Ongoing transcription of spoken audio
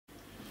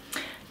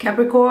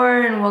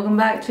Capricorn, welcome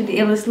back to the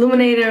illest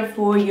illuminator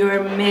for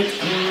your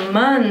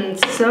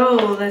mid-month.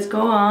 So let's go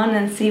on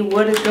and see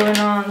what is going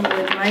on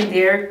with my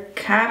dear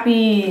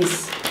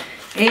Cappies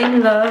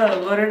in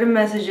love. What are the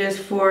messages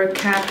for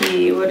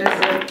Cappy? What is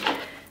the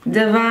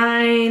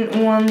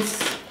divine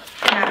wants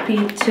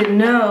Cappy to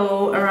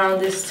know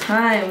around this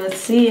time? Let's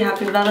see.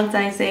 Happy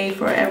Valentine's Day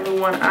for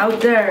everyone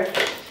out there.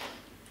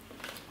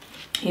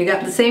 You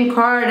got the same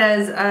card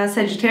as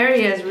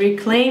Sagittarius.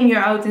 Reclaim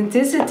your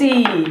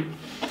authenticity.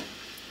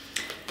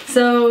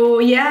 So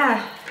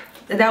yeah,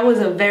 that was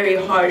a very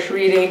harsh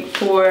reading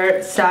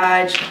for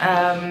Sag,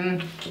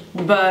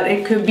 but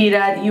it could be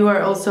that you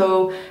are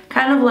also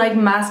kind of like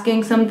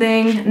masking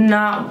something,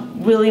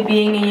 not really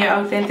being in your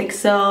authentic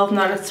self,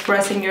 not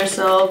expressing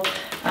yourself,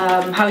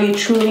 how you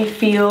truly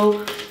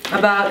feel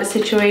about a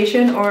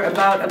situation or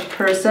about a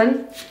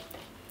person.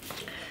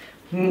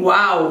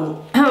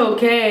 Wow,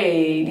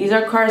 okay, these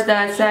are cards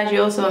that Sag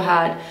also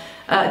had.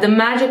 The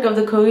magic of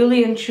the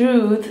Caoilian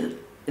truth,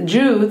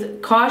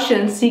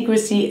 caution,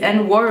 secrecy,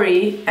 and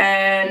worry,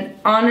 and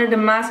honor the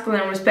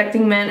masculine,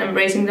 respecting men,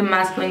 embracing the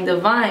masculine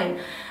divine.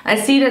 I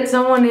see that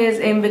someone is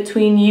in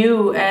between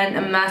you and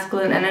a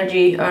masculine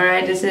energy. All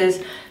right, this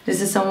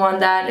is someone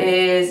that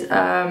is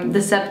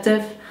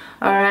deceptive.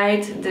 All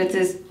right, this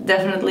is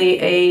definitely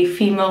a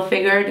female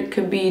figure. It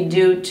could be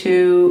due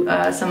to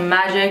some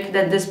magic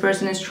that this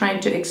person is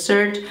trying to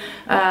exert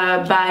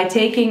by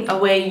taking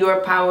away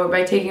your power,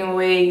 by taking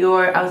away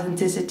your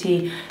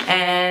authenticity,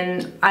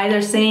 and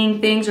either saying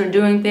things or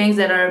doing things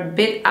that are a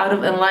bit out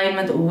of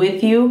alignment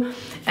with you,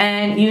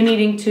 and you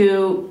needing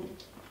to,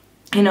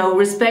 you know,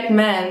 respect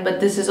men, but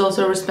this is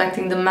also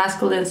respecting the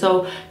masculine.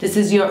 So this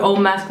is your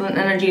own masculine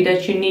energy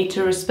that you need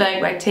to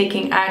respect by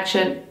taking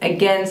action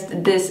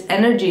against this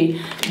energy,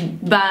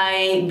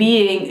 by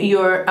being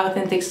your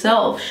authentic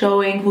self,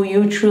 showing who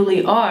you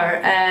truly are,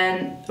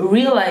 and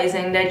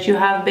realizing that you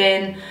have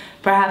been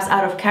perhaps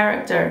out of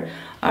character,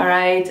 all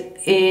right,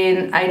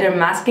 in either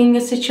masking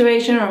a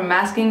situation or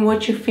masking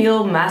what you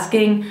feel,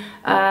 masking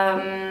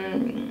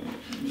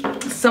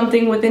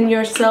something within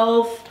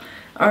yourself.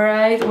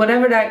 Alright,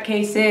 whatever that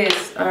case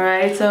is,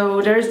 alright,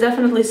 so there's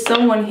definitely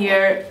someone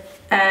here,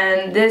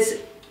 and this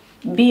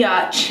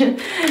biatch,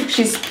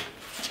 she's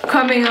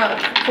coming up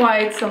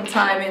quite some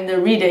time in the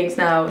readings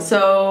now,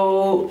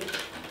 so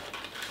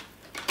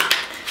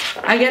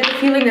I get the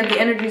feeling that the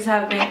energies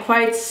have been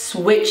quite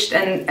switched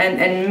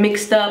and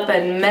mixed up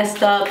and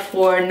messed up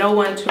for no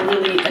one to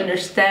really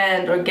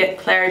understand or get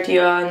clarity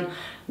on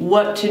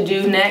what to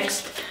do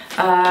next.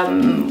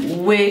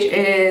 Which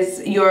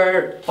is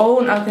your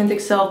own authentic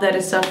self that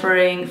is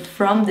suffering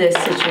from this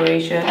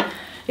situation,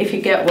 if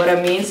you get what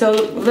I mean. So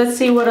let's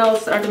see what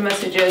else are the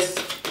messages.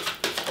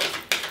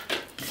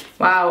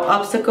 Wow,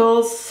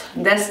 obstacles,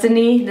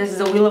 destiny, this is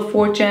the Wheel of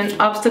Fortune,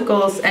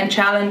 obstacles and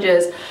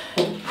challenges,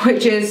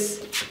 which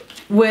is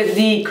with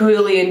the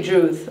Caoilian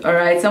truth,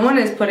 alright? Someone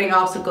is putting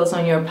obstacles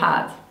on your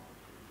path,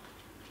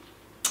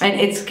 and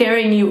it's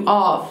scaring you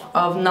off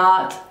of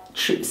not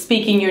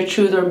speaking your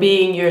truth or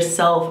being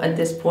yourself at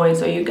this point.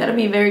 So you gotta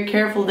be very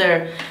careful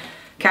there,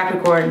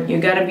 Capricorn. You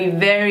gotta be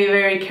very,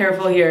 very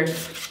careful here.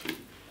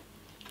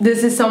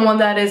 This is someone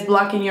that is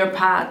blocking your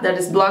path, that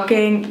is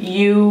blocking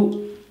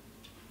you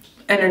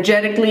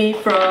energetically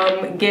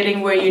from getting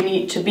where you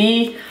need to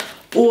be,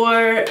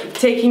 or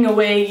taking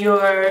away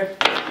your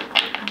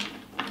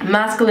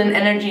masculine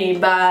energy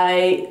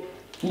by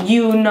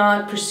you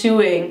not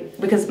pursuing,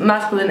 because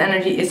masculine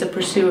energy is a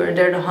pursuer.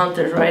 They're the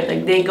hunters, right?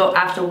 Like they go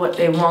after what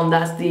they want.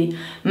 That's the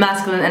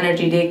masculine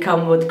energy. They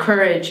come with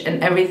courage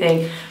and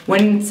everything.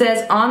 When it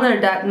says honor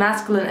that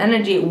masculine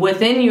energy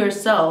within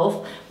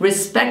yourself,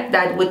 respect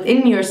that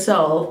within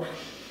yourself,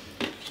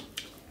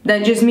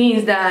 that just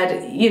means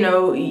that, you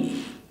know,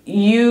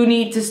 you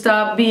need to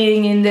stop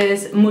being in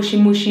this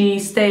mushy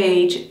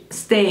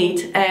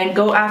state and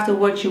go after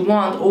what you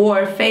want,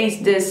 or face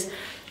this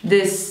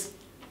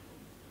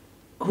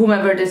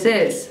whomever this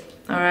is.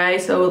 All right,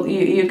 so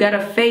you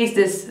gotta face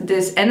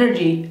this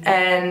energy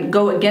and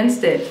go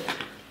against it.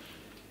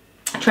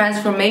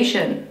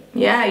 Transformation.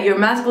 Yeah, your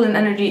masculine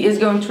energy is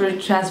going through a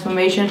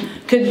transformation.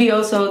 Could be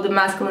also the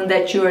masculine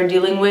that you are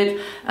dealing with.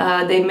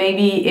 They may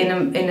be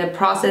in a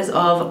process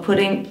of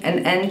putting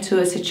an end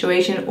to a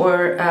situation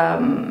or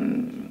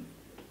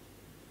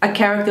a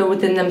character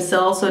within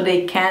themselves, so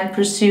they can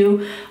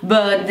pursue.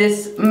 But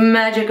this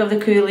magic of the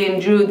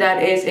Caoilian Druid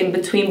that is in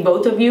between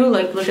both of you,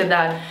 like look at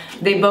that,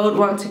 they both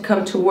want to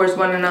come towards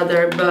one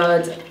another,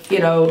 but you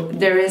know,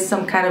 there is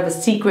some kind of a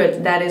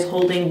secret that is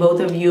holding both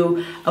of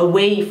you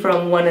away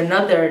from one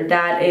another,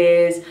 that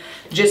is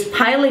just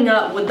piling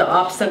up with the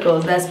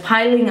obstacles, that's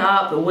piling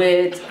up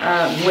with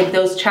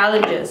those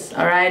challenges.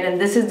 All right, and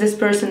this is this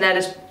person that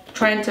is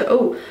trying to,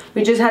 oh,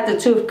 we just had the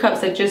Two of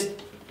Cups that just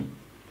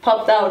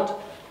popped out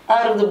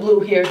of the blue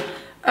here.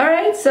 All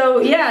right, so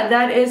yeah,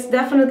 that is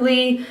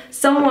definitely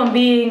someone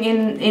being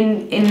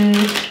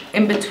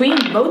in between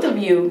both of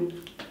you.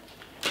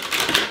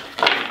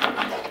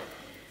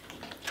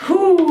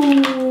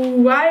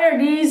 Why are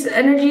these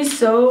energies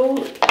so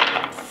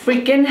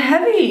freaking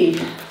heavy.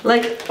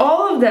 Like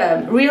all of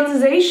them.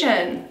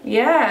 Realization.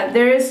 Yeah,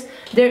 there is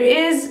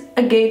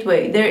a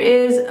gateway. There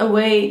is a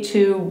way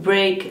to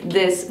break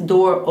this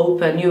door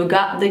open. You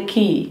got the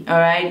key, all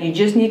right? You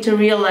just need to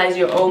realize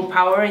your own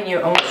power and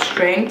your own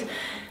strength.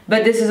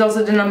 But this is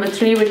also the number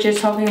 3, which is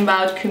talking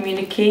about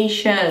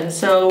communication.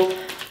 So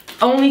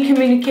only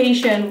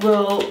communication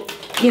will,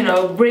 you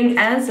know, bring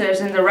answers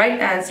and the right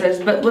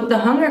answers. But with the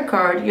hunger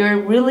card, you're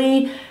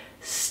really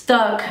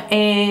stuck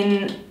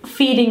in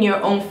feeding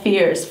your own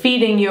fears,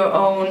 feeding your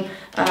own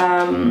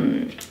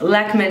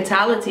lack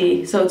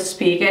mentality, so to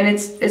speak. And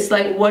it's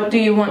like, what do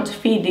you want to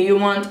feed? Do you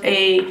want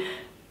a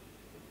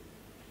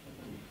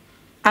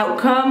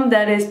outcome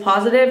that is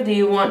positive? Do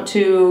you want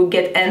to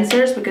get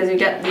answers? Because you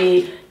got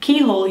the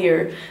keyhole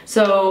here.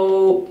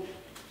 So,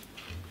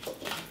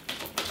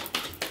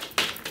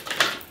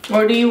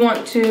 or do you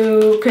want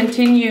to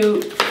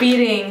continue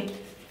feeding?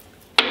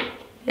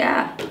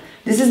 Yeah,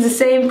 this is the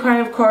same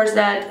kind of cards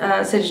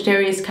that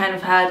Sagittarius kind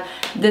of had.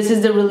 This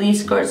is the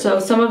release card. So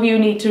some of you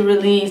need to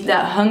release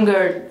that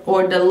hunger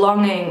or the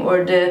longing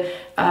or the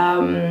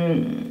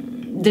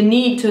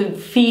need to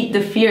feed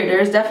the fear.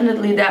 There's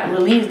definitely that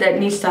release that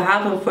needs to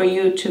happen for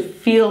you to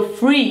feel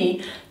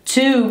free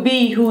to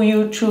be who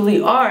you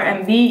truly are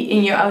and be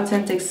in your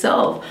authentic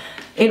self,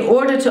 in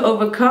order to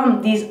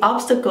overcome these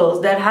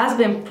obstacles that has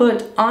been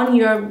put on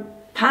your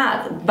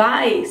path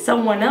by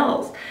someone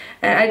else.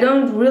 And I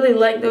don't really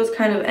like those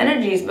kind of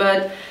energies,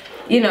 but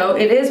you know,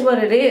 it is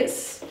what it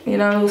is. You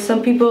know,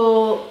 some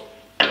people,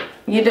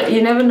 you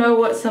never know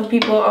what some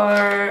people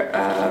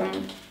are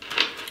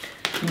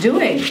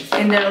doing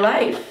in their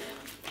life.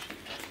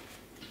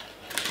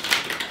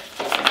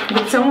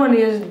 But someone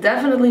is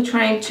definitely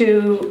trying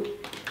to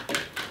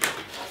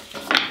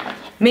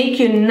make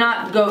you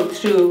not go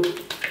through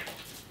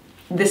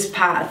this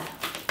path.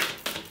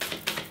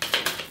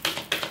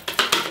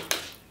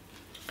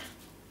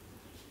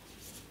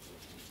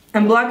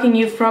 And blocking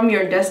you from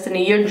your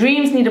destiny. Your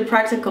dreams need a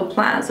practical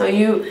plan. So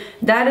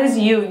that is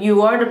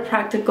you are the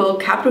practical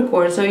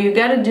Capricorn. So you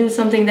got to do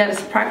something that is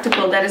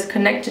practical, that is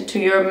connected to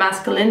your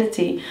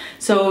masculinity.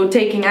 So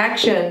taking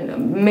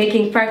action,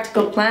 making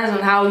practical plans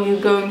on how you're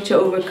going to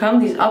overcome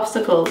these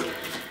obstacles.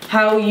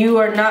 How you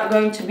are not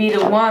going to be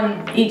the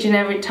one each and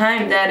every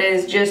time that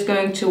is just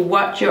going to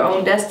watch your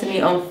own destiny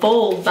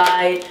unfold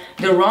by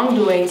the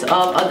wrongdoings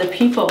of other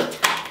people.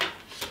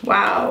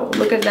 Wow,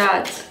 look at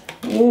that.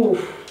 Ooh.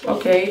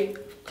 Okay,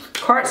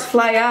 cards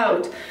fly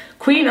out.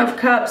 Queen of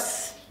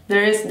Cups.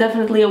 There is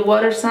definitely a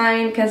water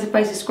sign, Cancer,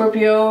 Pisces,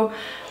 Scorpio,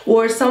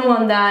 or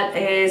someone that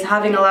is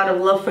having a lot of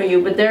love for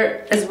you, but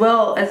they're as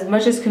well as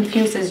much as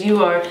confused as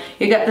you are.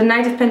 You got the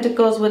Knight of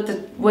Pentacles with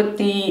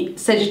the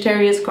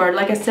Sagittarius card.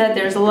 Like I said,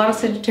 there's a lot of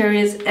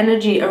Sagittarius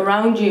energy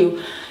around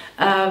you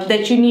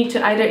that you need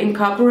to either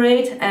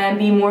incorporate and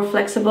be more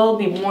flexible,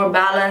 be more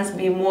balanced,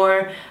 be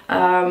more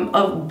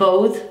of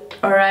both.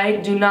 All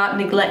right, do not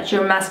neglect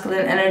your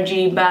masculine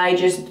energy by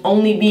just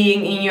only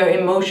being in your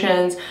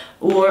emotions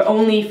or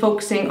only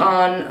focusing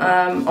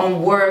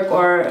on work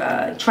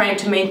or trying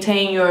to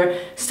maintain your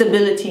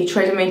stability,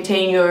 try to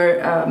maintain your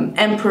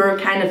emperor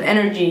kind of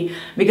energy,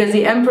 because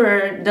the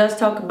emperor does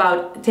talk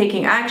about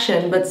taking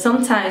action, but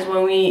sometimes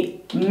when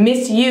we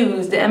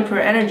misuse the emperor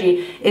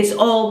energy, it's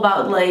all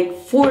about like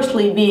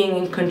forcefully being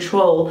in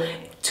control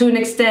to an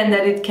extent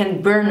that it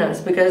can burn us,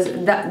 because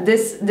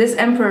this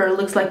emperor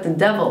looks like the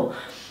devil.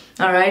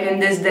 All right, in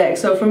this deck.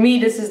 So for me,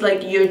 this is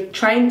like you're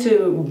trying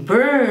to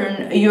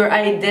burn your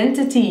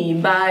identity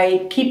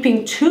by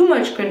keeping too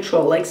much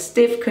control, like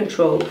stiff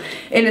control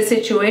in a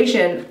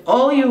situation.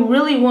 All you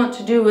really want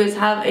to do is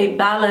have a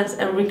balance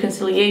and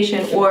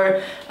reconciliation,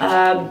 or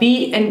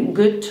be in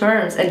good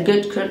terms, at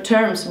good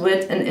terms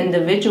with an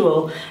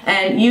individual.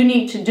 And you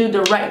need to do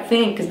the right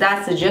thing, because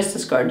that's the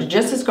Justice card. The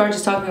Justice card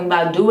is talking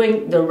about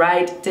doing the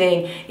right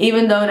thing,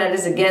 even though that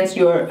is against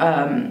your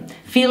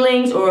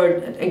feelings or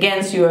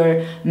against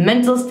your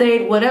mental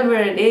state, whatever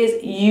it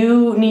is.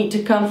 You need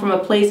to come from a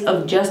place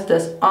of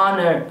justice,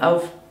 honor,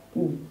 of,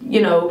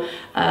 you know,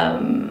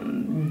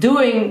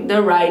 doing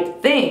the right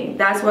thing.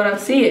 That's what I'm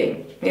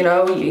seeing. You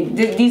know,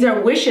 these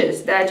are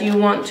wishes that you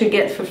want to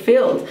get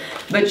fulfilled,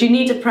 but you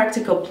need a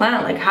practical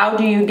plan. Like, how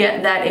do you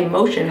get that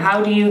emotion?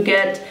 How do you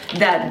get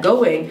that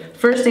going?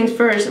 First things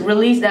first,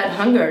 release that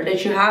hunger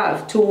that you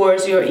have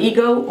towards your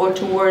ego, or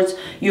towards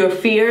your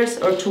fears,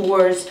 or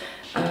towards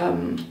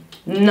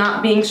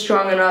not being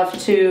strong enough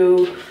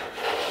to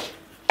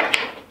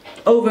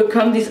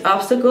overcome these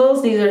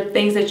obstacles. These are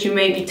things that you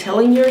may be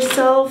telling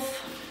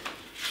yourself.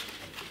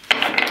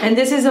 And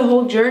this is a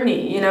whole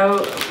journey, you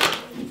know,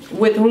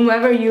 with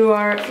whomever you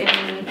are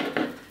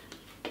in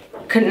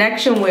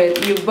connection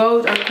with. You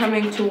both are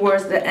coming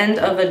towards the end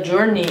of a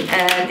journey,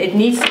 and it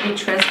needs to be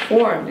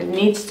transformed. It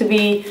needs to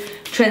be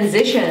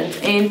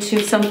transitioned into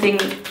something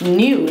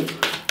new.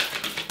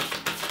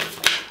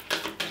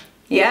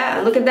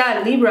 Yeah, look at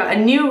that, Libra. A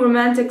new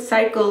romantic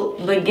cycle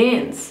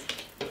begins.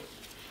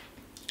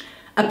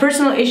 A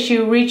personal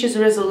issue reaches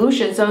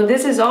resolution. So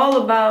this is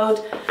all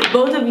about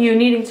both of you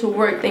needing to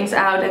work things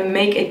out and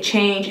make a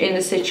change in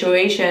the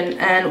situation.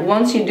 And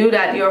once you do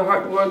that, your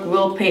hard work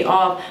will pay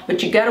off,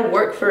 but you gotta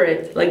work for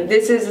it. Like,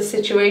 this is a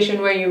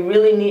situation where you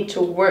really need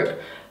to work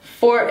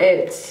for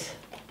it.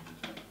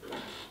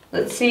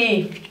 Let's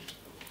see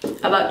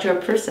about your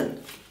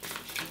person.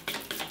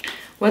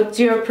 What's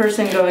your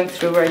person going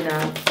through right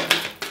now?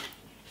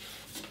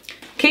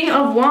 King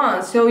of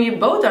Wands. So you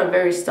both are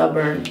very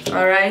stubborn.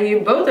 All right, you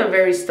both are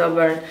very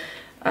stubborn.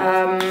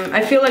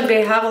 I feel like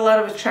they have a lot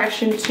of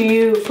attraction to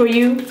you, for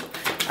you.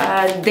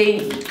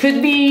 They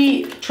could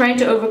be trying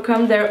to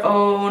overcome their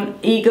own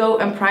ego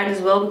and pride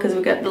as well, because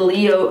we got the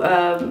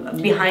Leo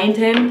behind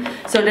him.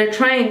 So they're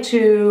trying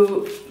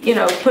to, you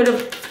know, put a,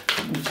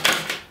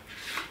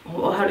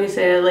 how do you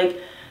say it, like,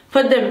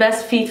 put their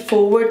best feet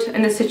forward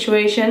in the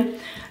situation.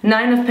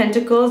 Nine of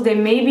Pentacles. They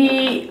may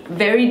be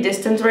very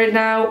distant right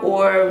now,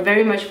 or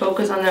very much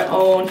focused on their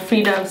own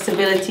freedom,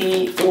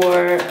 stability,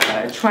 or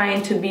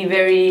trying to be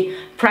very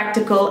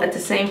practical at the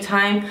same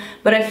time.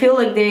 But I feel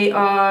like they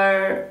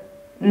are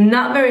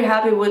not very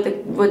happy with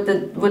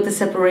the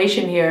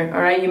separation here.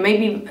 All right, you may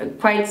be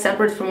quite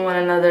separate from one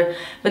another,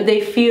 but they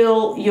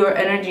feel your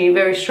energy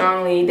very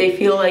strongly. They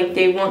feel like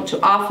they want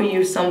to offer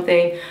you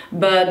something,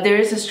 but there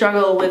is a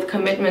struggle with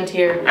commitment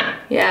here.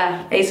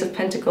 Yeah, Ace of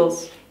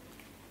Pentacles.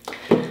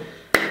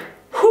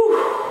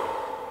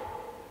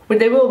 But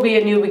there will be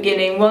a new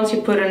beginning once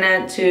you put an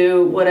end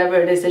to whatever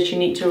it is that you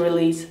need to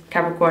release,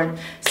 Capricorn.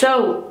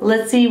 So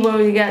let's see what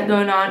we got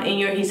going on in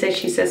your He Says,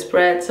 She Says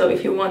spread. So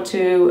if you want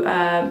to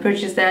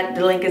purchase that,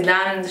 the link is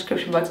down in the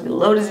description box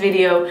below this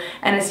video.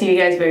 And I'll see you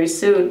guys very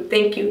soon.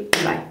 Thank you.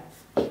 Bye.